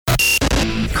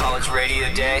College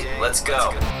Radio Day. Let's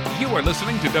go. You are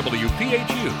listening to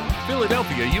WPHU,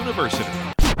 Philadelphia University.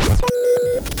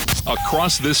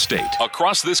 Across this state,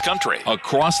 across this country,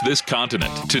 across this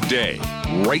continent, today,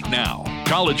 right now,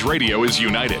 college radio is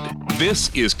united. This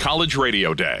is College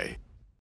Radio Day.